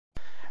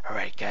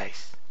Alright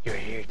guys, you're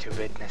here to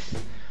witness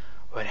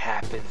what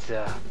happens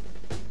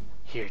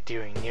here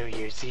during New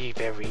Year's Eve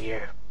every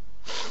year.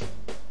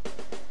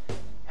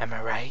 Am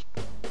I right?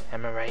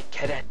 Am I right,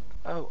 Cadet?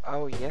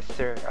 Oh yes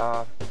sir,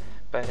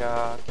 but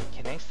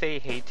can I say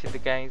hey to the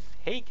guys?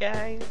 Hey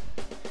guys!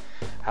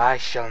 I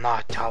shall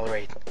not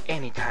tolerate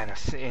any kind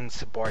of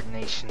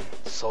insubordination,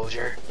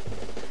 soldier.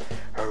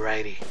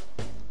 Alrighty,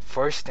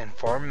 first and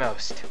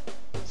foremost,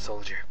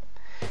 soldier,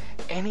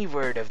 any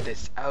word of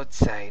this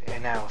outside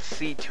and I'll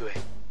see to it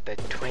that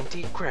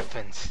 20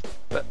 Griffons.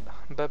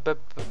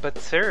 But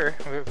sir,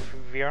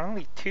 we're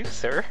only 2,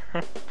 sir.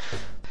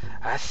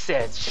 I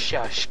said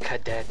shush,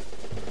 Cadet.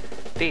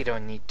 They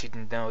don't need to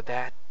know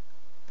that.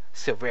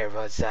 So where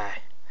was I?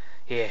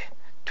 Yeah,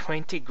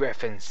 20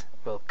 Griffons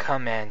will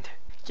come and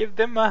Give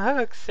them a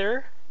hug,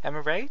 sir. Am I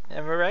right?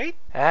 Am I right?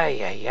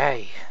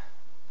 Aye.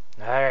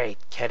 Alright,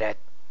 Cadet,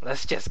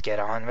 let's just get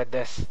on with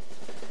this.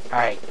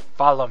 Alright,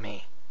 follow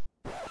me.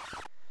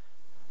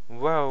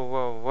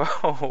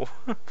 Whoa.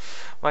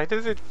 Why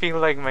does it feel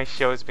like my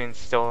show's been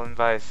stolen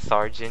by a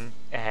Sergeant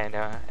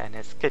and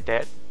his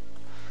cadet?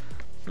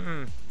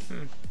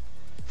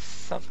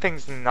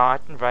 Something's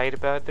not right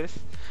about this.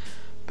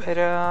 But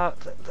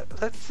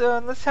let's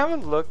have a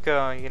look.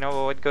 You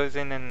know what goes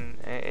in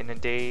a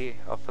day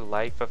of a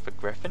life of a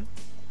Griffon.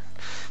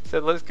 So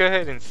let's go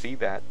ahead and see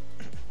that.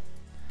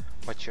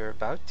 What you're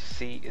about to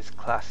see is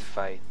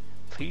classified.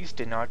 Please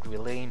do not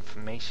relay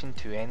information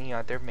to any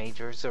other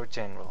majors or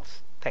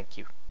generals. Thank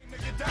you.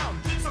 Get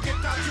down, so get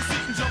out your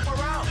seat and jump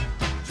around,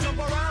 jump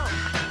around,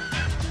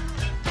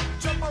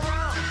 jump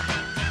around,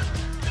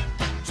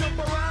 jump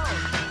around,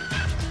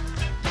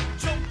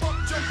 jump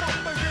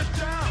up and get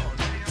down.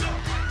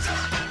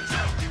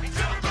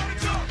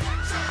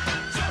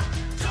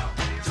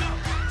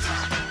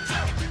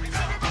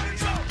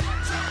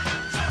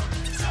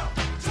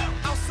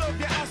 I'll serve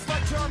your ass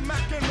like John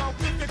McEnroe.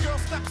 If your girl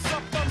steps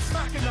up, I'm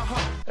smacking the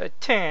hoe.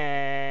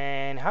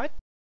 10 hot.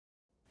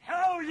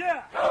 Oh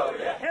yeah! Oh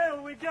yeah!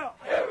 Here we go!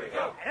 Here we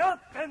go!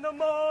 Up in the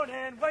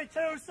morning, way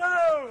too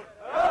soon!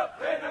 Up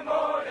in the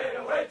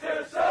morning, way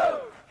too soon.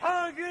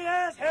 Hungry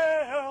as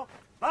hell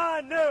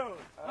by noon!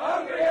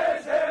 Hungry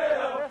as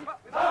hell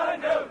by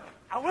noon.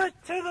 I went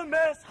to the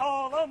mess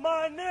hall on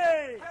my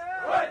knees!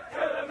 Went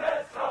to the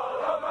mess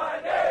hall on my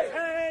knees.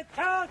 And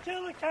cow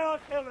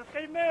killer,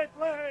 feed me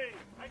please!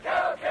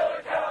 Cow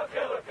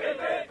killer, feed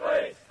me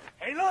please.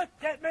 He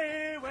looked at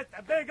me with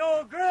a big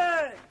old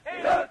grin!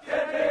 He looked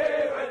at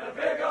me with a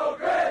big old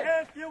grin.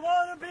 If you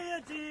wanna be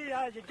a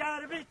GI, you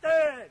gotta be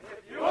thin!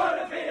 If you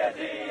wanna be a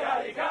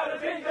DI, you gotta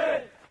be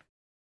thin.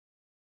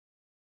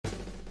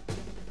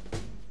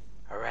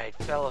 Alright,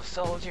 fellow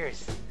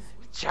soldiers,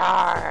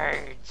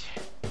 charge!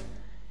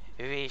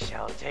 We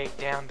shall take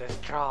down this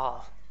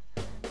troll.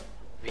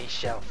 We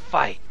shall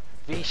fight.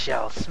 We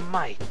shall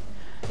smite.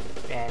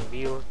 And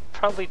we'll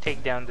probably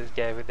take down this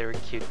guy with their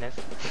cuteness.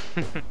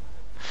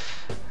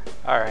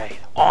 Alright,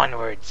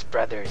 onwards,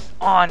 brothers,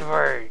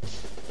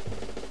 onwards!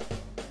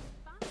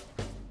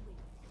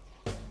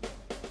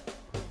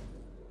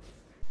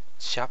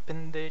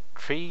 Chopping the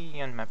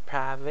tree on my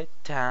private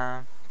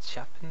time.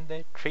 Chopping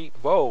the tree.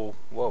 Whoa.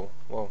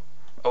 Oh,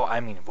 I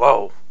mean,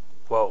 whoa.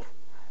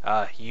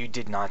 You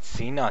did not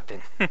see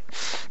nothing.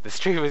 This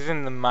tree was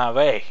in my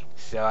way,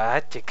 so I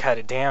had to cut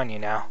it down, you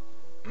know.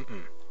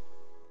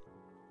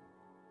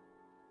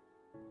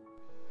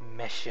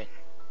 Mission: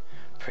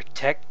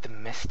 protect the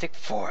Mystic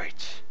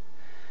Forge.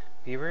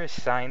 We were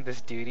assigned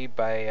this duty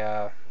by,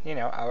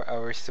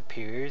 our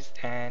superiors,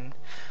 and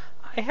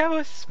I have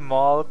a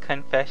small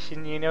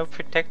confession,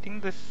 protecting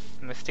this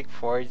Mystic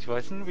Forge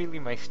wasn't really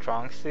my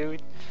strong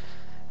suit.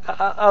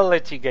 I'll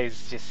let you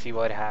guys just see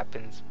what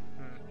happens.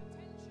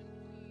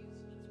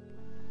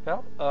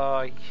 Well,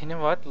 you know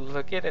what,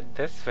 look at it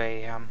this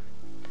way,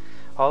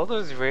 all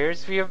those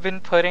rares we have been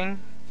putting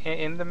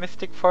in the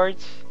Mystic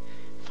Forge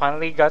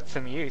finally got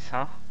some use,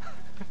 huh?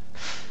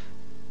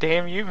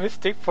 Damn you,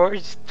 Mystic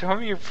Forge, throw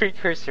me your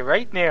precursor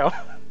right now.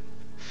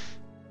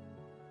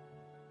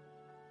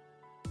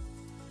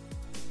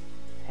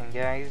 And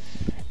guys,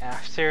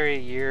 after a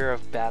year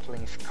of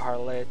battling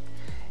Scarlet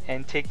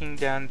and taking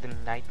down the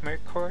Nightmare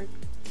Court,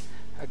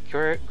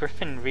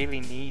 Griffon really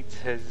needs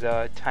his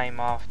time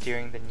off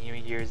during the New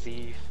Year's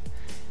Eve,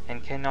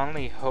 and can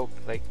only hope,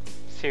 like,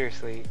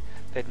 seriously,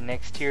 that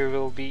next year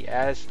will be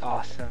as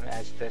awesome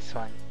as this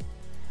one.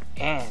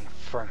 And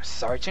from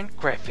Sergeant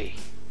Griffy,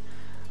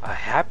 a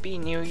Happy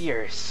New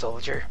Year,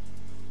 soldier.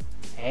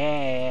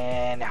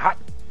 And hot!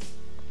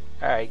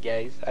 Alright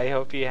guys, I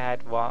hope you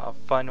had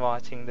fun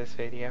watching this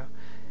video,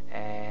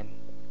 and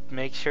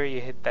make sure you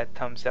hit that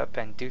thumbs up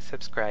and do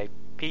subscribe.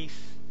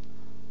 Peace!